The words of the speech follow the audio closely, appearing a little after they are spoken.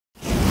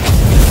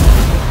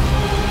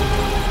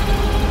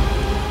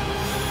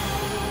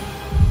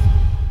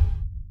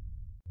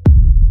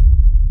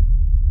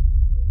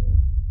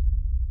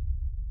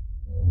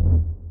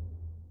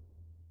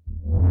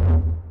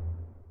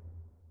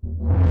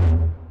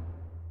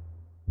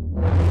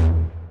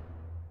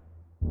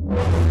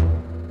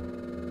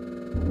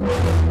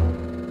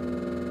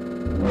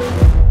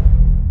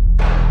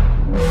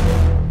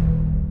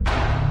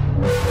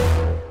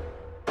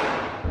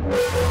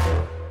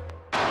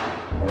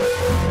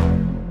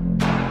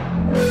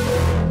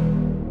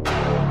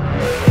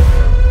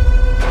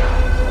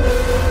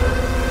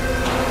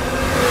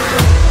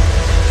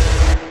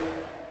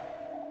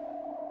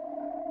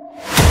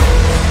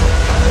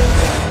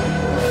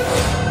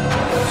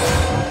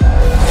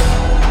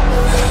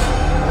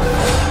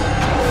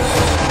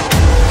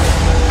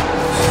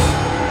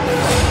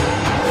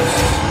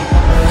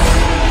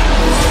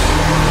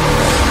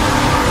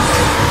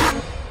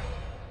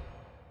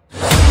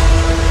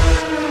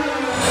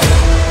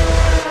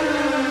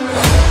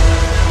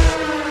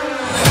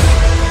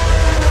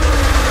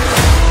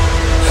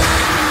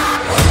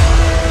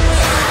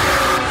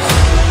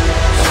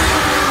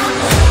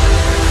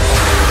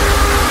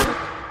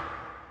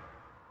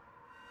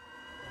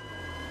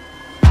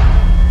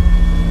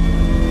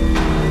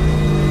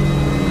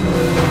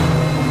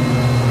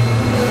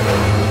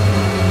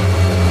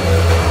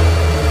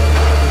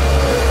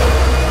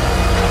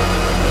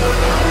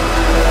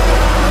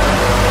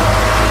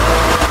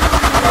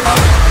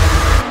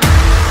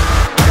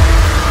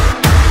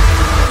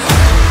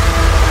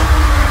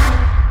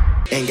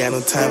ain't got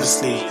no time to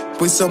sleep.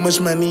 With so much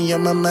money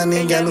on my mind,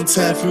 ain't got no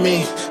time for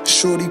me.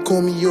 Shorty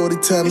call me all the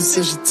time and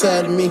says she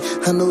tired of me.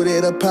 I know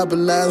that I pop a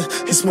lot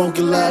and smoke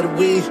a lot of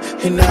weed,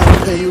 and I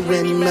don't pay you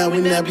any now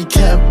when I be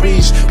can't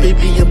breathe.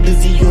 Baby, I'm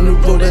busy on the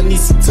road, I need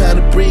some time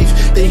to breathe.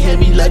 They hand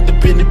me like the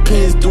Benny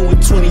Pins doing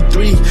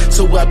 23,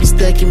 so I be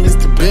stacking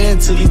Mr. Ben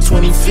till he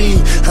 20 feet.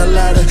 A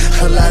lot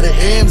of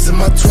M's in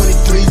my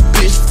 23,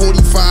 bitch.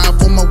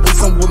 45 on my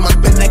waist, I'm with my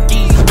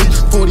Benaki,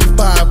 bitch.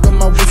 45 on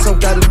my waist, I'm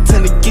got a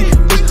 10 to get,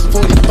 bitch.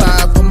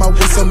 45 on my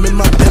waist, I'm in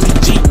my belly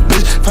Jeep,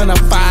 bitch. Find out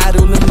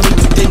 5 on them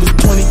niggas, they was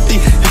 23.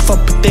 If I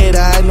put that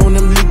eye on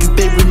them niggas,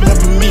 they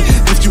remember me.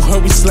 If you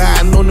hurry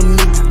sliding on them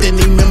niggas, then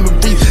they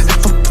memory.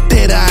 If I put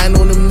that eye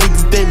on them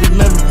niggas, they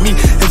remember me.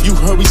 If you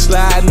hurry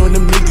sliding on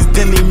them niggas,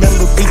 then they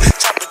remember me.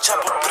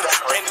 Chopper,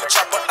 brand new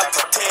chopper up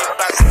to 10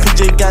 box.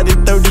 PJ got it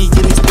 30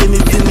 and he spin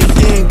it in the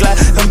hand glide.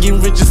 I'm getting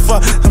rich as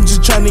fuck, I'm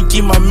just trying to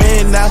get my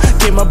man out.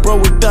 Get my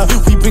bro with up,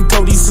 we been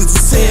Cody since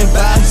the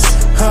sandbox.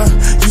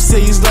 You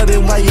say it's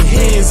nothing while your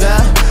hands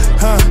out.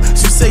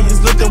 You say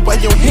it's nothing while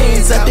your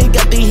hands out. They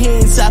got their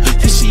hands out,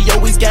 and she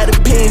always got her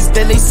pants.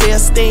 Then they say I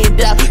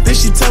stand out, then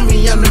she tell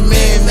me I'm the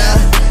man now.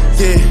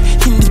 Yeah,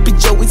 and this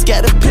bitch always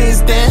got her pants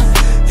down.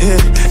 Yeah,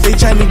 they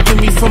tryna get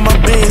me for my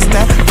bands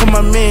now, for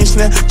my mans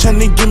now.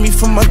 Tryna get me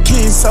for my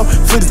kids, so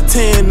for the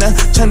 10 now.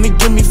 Tryna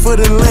get me for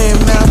the lamb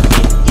now.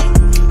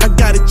 I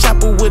got a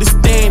chopper with a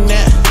stand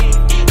now.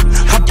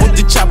 I put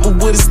the chopper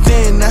with a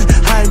stand now.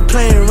 I ain't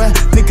playing around,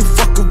 nigga,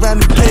 fuck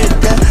around and play it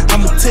down.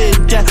 I'ma tear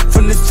it down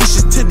from the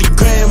fishes to the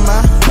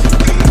grandma.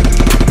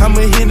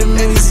 I'ma hit him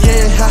in his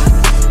yeah high.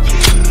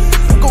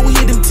 Go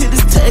hit him till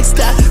his text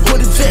out, or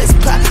the vest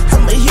pop.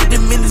 I'ma hit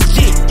him in his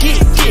get.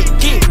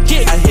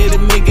 I hit a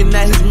nigga,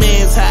 now his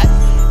man's hot.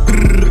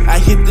 I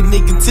hit the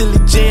nigga till the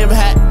jam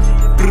hot.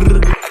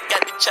 I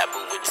got the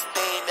chopper with the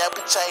stand now,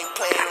 bitch, I ain't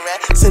playing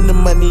around. Send the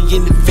money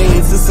in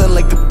advance, it sound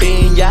like a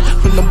band, yeah.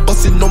 When I'm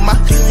bustin' on my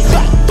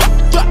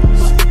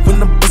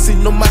when I'm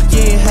bustin' on my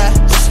yeah high,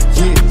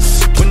 yeah.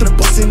 When I'm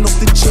bustin' off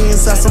the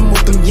chins, I some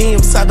off them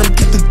yams. I done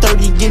get the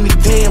 30 in the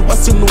damn. I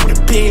still know the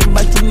pen,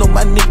 but you know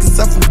my niggas,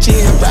 I'm from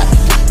jam, right?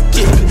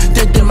 Yeah,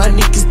 that my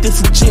niggas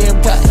different jam,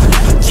 right?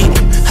 Yeah,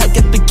 I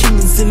got the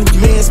killers in the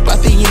man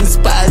spot, they in the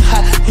spot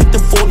high. Hit the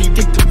 40,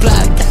 hit the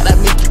block, gotta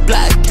make it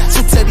black.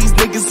 So tell these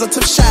niggas I'm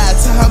tough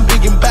shots, I'm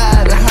big and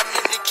bad. I'm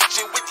in the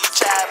kitchen with these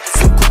choppers,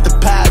 so with the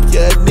pipe,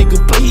 yeah. Nigga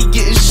play, he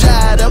getting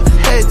shot up,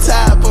 head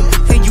top him,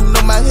 and you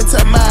know my head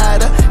top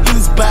matter.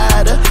 He's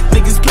bada,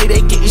 niggas play,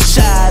 they getting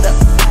shot up.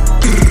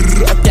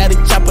 I got a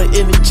chopper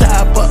in the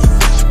chopper.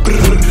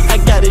 I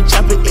got a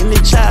chopper in the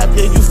chopper.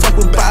 Yeah, you fuck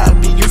with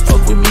Bobby, you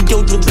fuck with me,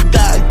 yo, to the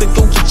doctor.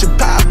 Go get your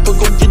papa,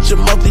 go get your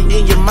mother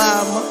and your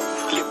mama.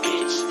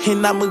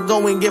 And I'ma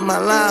go and get my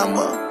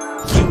llama.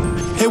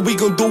 And we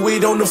gon' do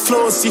it on the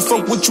floor, see,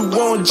 fuck what you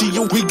want, G.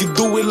 Yo, we can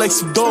do it like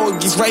some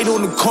doggies, right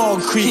on the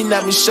concrete. And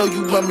I'ma show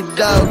you mommy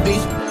doggy.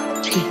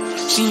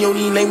 She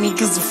only like me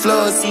cause of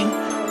flossy.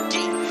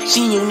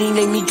 She only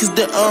name me cause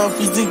the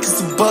arms and cause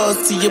the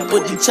bossy. You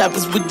put the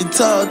choppers with the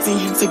tarts and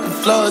you take a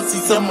flossy.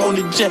 So I'm on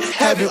the jet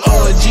having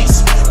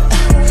orgies.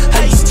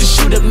 I used to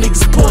shoot up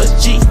niggas' Porsche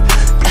G.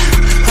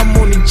 I'm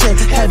on the jet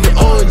having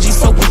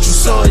orgies. Fuck what you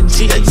saw,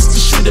 G. I used to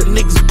shoot up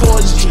niggas'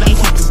 Porsche G.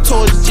 Hit the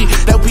torch G.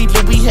 Now we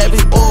know we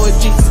having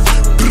orgies.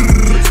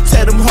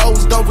 Tell them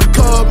hoes don't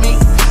record me.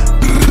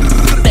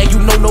 Now you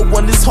know no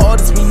one is hard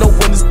as me, no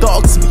one is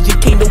dark as me. You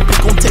can't no bitch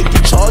gon' take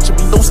in charge of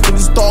me. No skin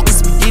is dark as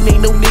me. You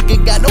ain't no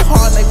nigga got no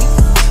heart like me.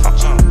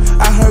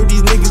 I heard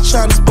these niggas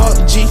tryna spark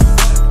the G.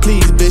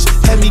 Please, bitch,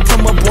 have me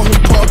come up on his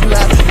parking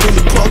lot, in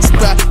the park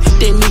spot. Hit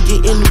that nigga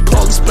in the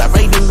parking spot,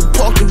 right in the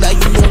parking lot.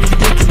 You know these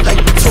niggas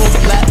like to talk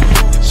a lot.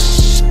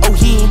 Oh,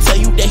 he ain't tell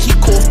you that he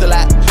coughed a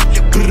lot.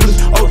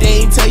 Oh,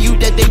 they ain't tell you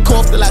that they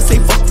coughed a lot. Say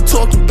fuck you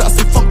talking about,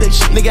 say fuck that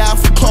shit. Nigga, I'm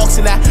from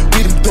Clarks and I,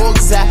 we them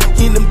dogs out.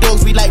 In them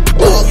dogs, we like the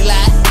dog a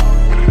lot.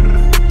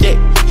 Yeah,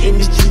 and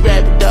it's just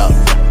rabbit dog.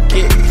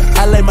 Yeah,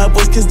 I like my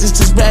voice cause this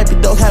just rabbit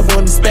dog. Have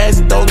on the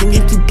spazzing dog. And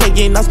if you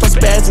playin', I start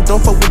spazzing.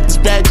 Don't fuck with this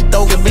ratchet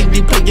dog. And if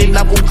you playin',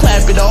 I won't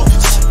clap it off.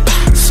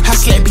 I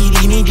slap it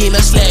in and then I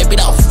slap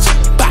it off.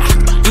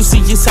 You see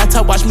your side,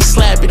 I watch me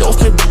slap it off.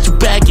 Maybe you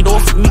back it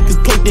off.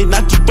 Niggas play, then I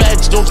just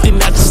ratchet off. Then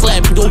I just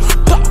slap it off.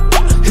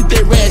 Hit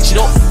that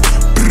ratchet off.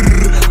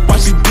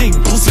 Watch this big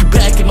pussy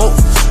backing off.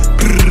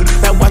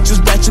 Now watch this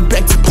ratchet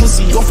back to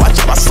pussy off. Watch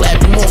how I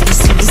slap him off. You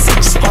see this shit,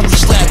 just watch me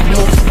slap him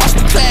off. Watch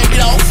me clap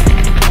it off.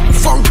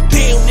 First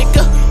down,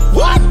 nigga.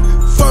 What?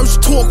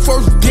 First talk,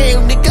 first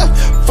down, nigga.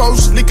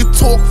 First nigga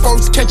talk,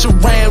 first catch a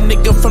round,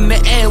 nigga. From the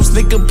M's,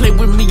 nigga. Play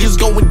with me is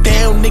going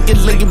down, nigga.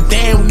 Lay him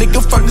down,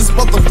 nigga. From this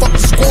motherfucking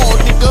squad,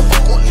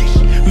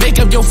 nigga. Make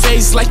up your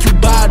face like you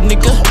bad,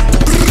 nigga.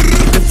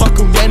 Then fuck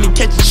around and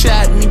catch a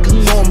shot, nigga.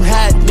 You know I'm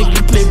hot,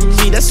 nigga. Play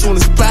with me, that's on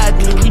the spot,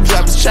 nigga. We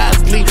dropping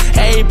shots, nigga.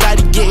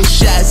 Everybody getting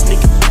shots,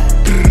 nigga.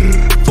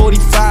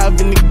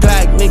 45 in the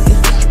Glock, nigga.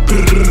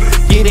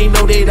 Yeah, they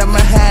know that I'm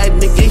a hide,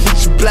 nigga.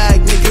 Hit you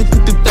black, nigga.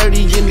 Put the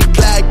 30 in the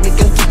Glock,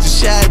 nigga. Get the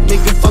shot,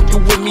 nigga.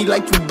 Fucking with me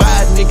like you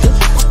bad, nigga.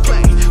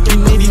 You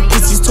know these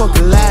pussies talk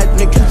a lot,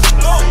 nigga.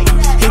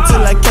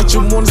 Until I catch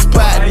you on the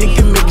spot.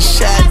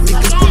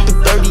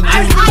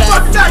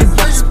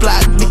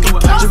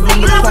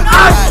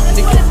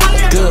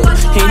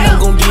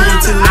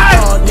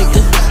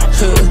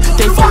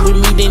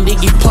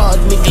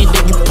 nigga,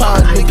 then you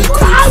park, nigga.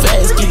 Quick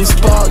fast, get it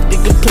spark,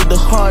 nigga. Play the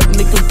hard,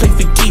 nigga. Play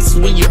for keeps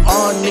when you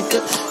on, nigga.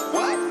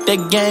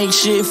 That gang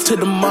shit to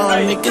the mall,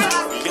 nigga.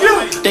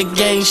 That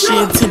gang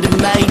shit to the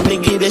night,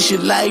 nigga. That's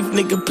your life,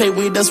 nigga. Play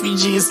with us, we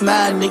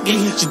GS9, nigga.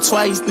 Hit you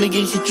twice,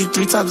 nigga. Hit you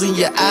 3 times in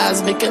your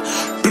eyes, nigga.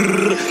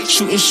 Brrr.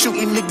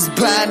 Shooting niggas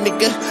blind,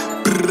 nigga.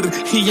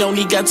 Brrr. He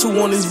only got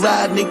 2 on his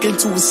ride, nigga.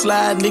 2 a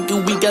slide,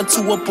 nigga. We got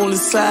 2 up on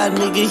his side,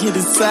 nigga. Hit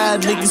his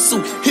side, nigga. So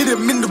hit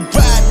him in the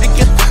ride,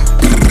 nigga.